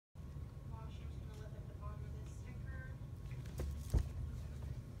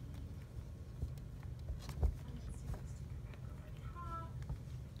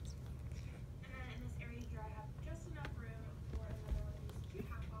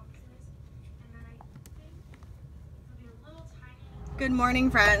Good morning,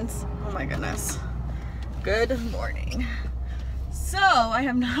 friends. Oh my goodness. Good morning. So, I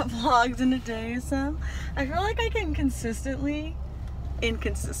have not vlogged in a day, so I feel like I can inconsistently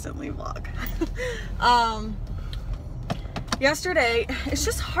vlog. Yesterday, it's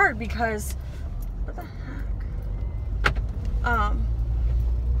just hard because, what the heck? I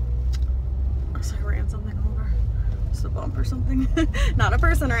was like, I ran something over. Just a bump or something. Not a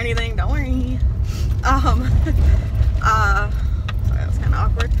person or anything, don't worry. Sorry, that was kind of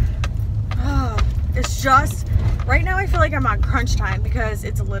awkward. It's just, right now I feel like I'm on crunch time because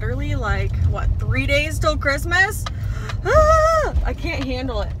it's literally like, what, 3 days till Christmas? I can't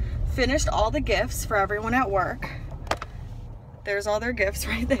handle it. Finished all the gifts for everyone at work. There's all their gifts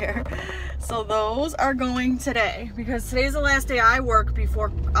right there. So those are going today because today's the last day I work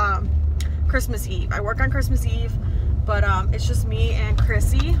before Christmas Eve. I work on Christmas Eve, but it's just me and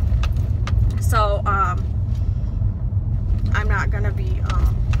Chrissy. So I'm not gonna be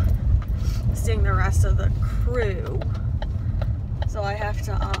seeing the rest of the crew. So I have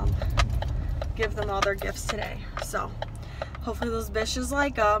to give them all their gifts today. So hopefully those bitches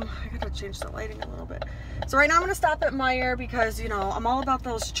like them. I gotta change the lighting a little bit. So right now I'm gonna stop at Meijer because, you know, I'm all about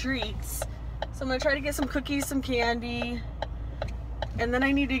those treats. So I'm gonna try to get some cookies, some candy, and then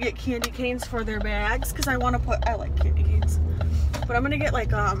I need to get candy canes for their bags because I want to put, I like candy canes, but I'm gonna get like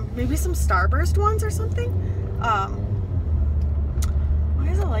maybe some Starburst ones or something. Why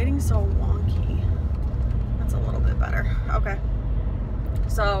is the lighting so wonky? That's a little bit better. Okay,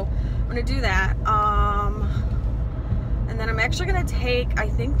 so I'm gonna do that. And then I'm actually gonna take, I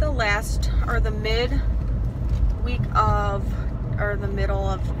think, the last or the mid week of, or the middle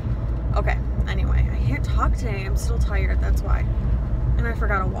of, okay, anyway, I can't talk today. I'm still tired, that's why. And I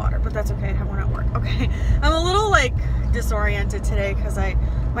forgot a water, but that's okay. I have one at work. Okay, I'm a little like disoriented today because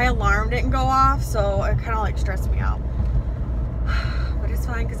my alarm didn't go off, so it kind of like stressed me out. But it's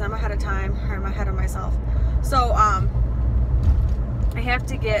fine because I'm ahead of time, or I'm ahead of myself. So I have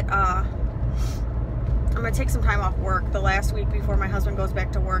to get I'm gonna take some time off work the last week before my husband goes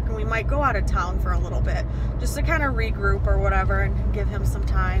back to work, and we might go out of town for a little bit just to kind of regroup or whatever and give him some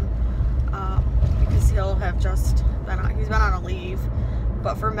time, because he'll have just been on, he's been on a leave,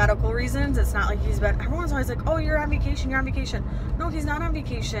 but for medical reasons. It's not like he's been, everyone's always like, oh, you're on vacation, you're on vacation. No, he's not on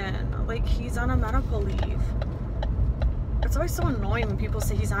vacation. Like, he's on a medical leave. It's always so annoying when people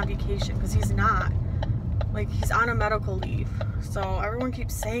say he's on vacation because he's not. Like, he's on a medical leave. So everyone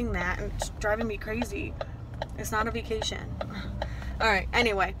keeps saying that and it's driving me crazy. It's not a vacation. All right,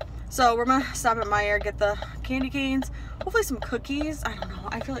 anyway, so we're gonna stop at Meijer, get the candy canes, hopefully some cookies. I don't know,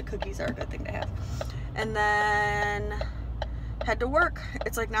 I feel like cookies are a good thing to have. And then head to work.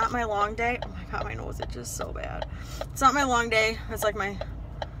 It's like not my long day. Oh my god, my nose itches so bad. It's not my long day, it's like my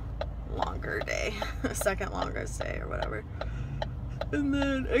longer day, second longest day or whatever. And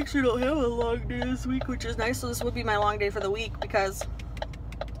then I actually don't have a long day this week, which is nice. So this would be my long day for the week because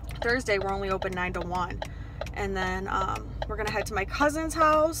Thursday we're only open 9 to 1. And then we're gonna head to my cousin's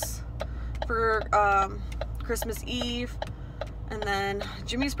house for Christmas Eve. And then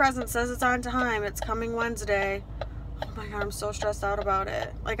Jimmy's present says it's on time. It's coming Wednesday. Oh my god, I'm so stressed out about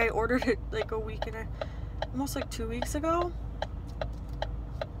it. Like, I ordered it like a week and almost like 2 weeks ago.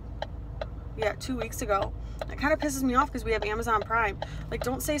 Yeah, 2 weeks ago. It kind of pisses me off because we have Amazon Prime. Like,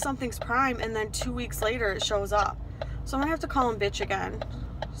 don't say something's Prime and then 2 weeks later it shows up. So I'm gonna have to call him bitch again.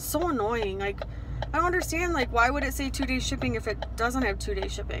 So annoying. Like, I don't understand, like, why would it say 2 day shipping if it doesn't have 2 day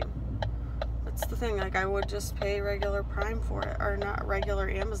shipping? That's the thing. Like, I would just pay regular Prime for it, or not regular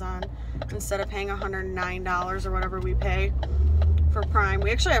Amazon, instead of paying $109 or whatever we pay for Prime.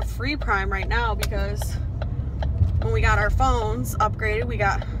 We actually have free Prime right now because when we got our phones upgraded, we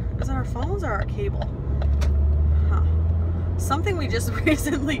got, is it our phones or our cable? Huh. Something we just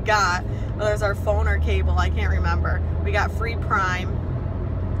recently got, whether it's our phone or cable, I can't remember. We got free Prime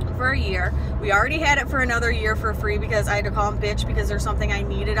for a year. We already had it for another year for free because I had to call him bitch because there's something I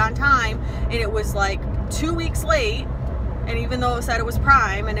needed on time, and it was like 2 weeks late. And even though it said it was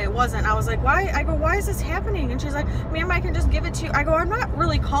Prime and it wasn't, I was like, why? I go, why is this happening? And she's like, ma'am, I can just give it to you. I go, I'm not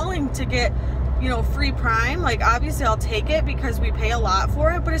really calling to get, you know, free Prime. Like, obviously I'll take it because we pay a lot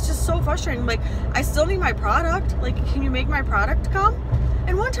for it, but it's just so frustrating. Like, I still need my product. Like, can you make my product come?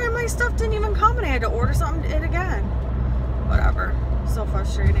 And one time my stuff didn't even come and I had to order something again. Whatever. So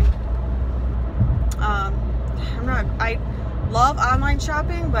frustrating. I love online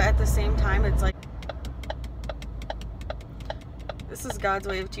shopping, but at the same time, it's like, this is God's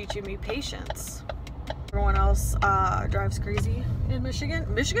way of teaching me patience. Everyone else drives crazy in Michigan.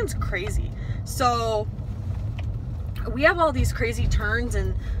 Michigan's crazy. So we have all these crazy turns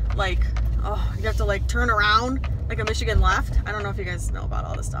and like Oh, you have to like turn around like a Michigan left. I don't know if you guys know about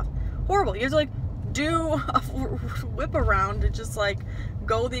all this stuff. Horrible. You have to like do a whip around to just like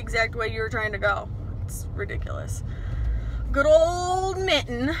go the exact way you were trying to go. It's ridiculous. Good old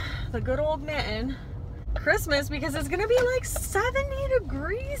mitten. The good old mitten. Christmas, because it's gonna be like 70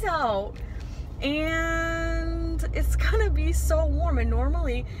 degrees out. And it's gonna be so warm. And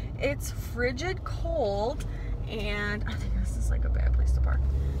normally it's frigid cold. And I think this is like a bad place to park.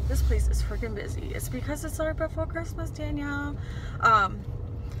 This place is freaking busy. It's because it's right before Christmas, Danielle.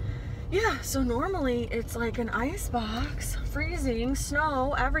 Yeah, so normally it's like an ice box, freezing,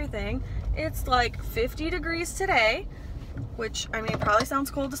 snow, everything. It's like 50 degrees today, which I mean probably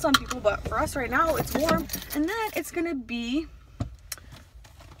sounds cold to some people, but for us right now it's warm. And then it's gonna be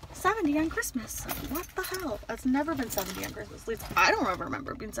 70 on Christmas. What the hell? It's never been 70 on Christmas. At least I don't ever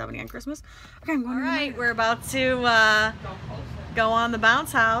remember being 70 on Christmas. Okay, I'm going. All right, we're about to go on the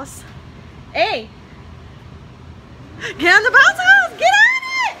bounce house. Hey, get on the bounce house. Get on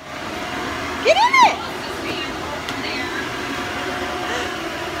it. Get in it.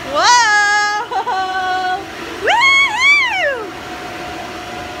 Whoa! Woo!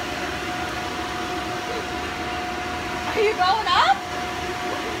 Are you going up?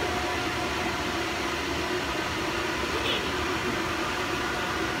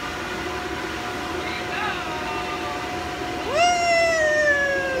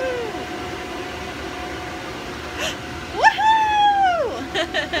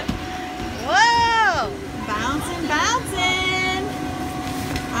 Whoa! Bouncing, bouncing.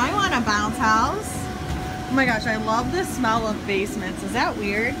 I want a bounce house. Oh my gosh, I love the smell of basements. Is that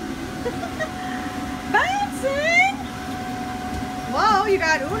weird? Bouncing! Whoa, you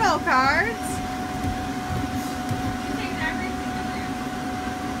got Uno cards.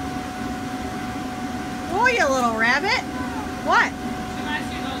 Oh, you little rabbit. What?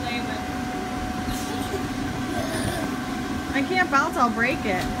 I can't bounce, I'll break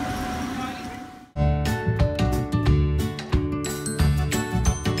it.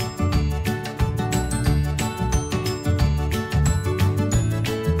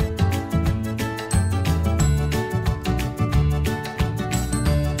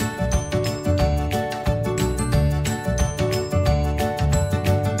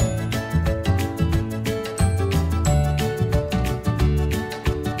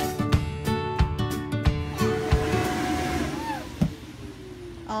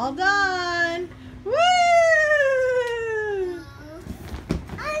 All done. Woo!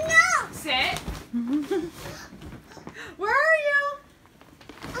 Oh no! Sit. Where are you?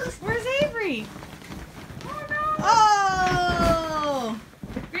 Where's Avery? Oh no! Oh!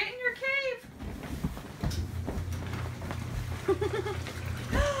 Get in your cave.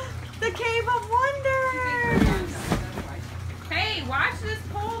 The Cave of Wonders. Hey, watch this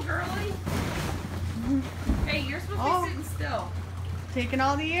pole, girlie. Hey, you're supposed to be sitting still. Taking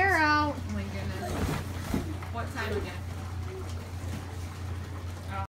all the air out. Oh my goodness. What time again?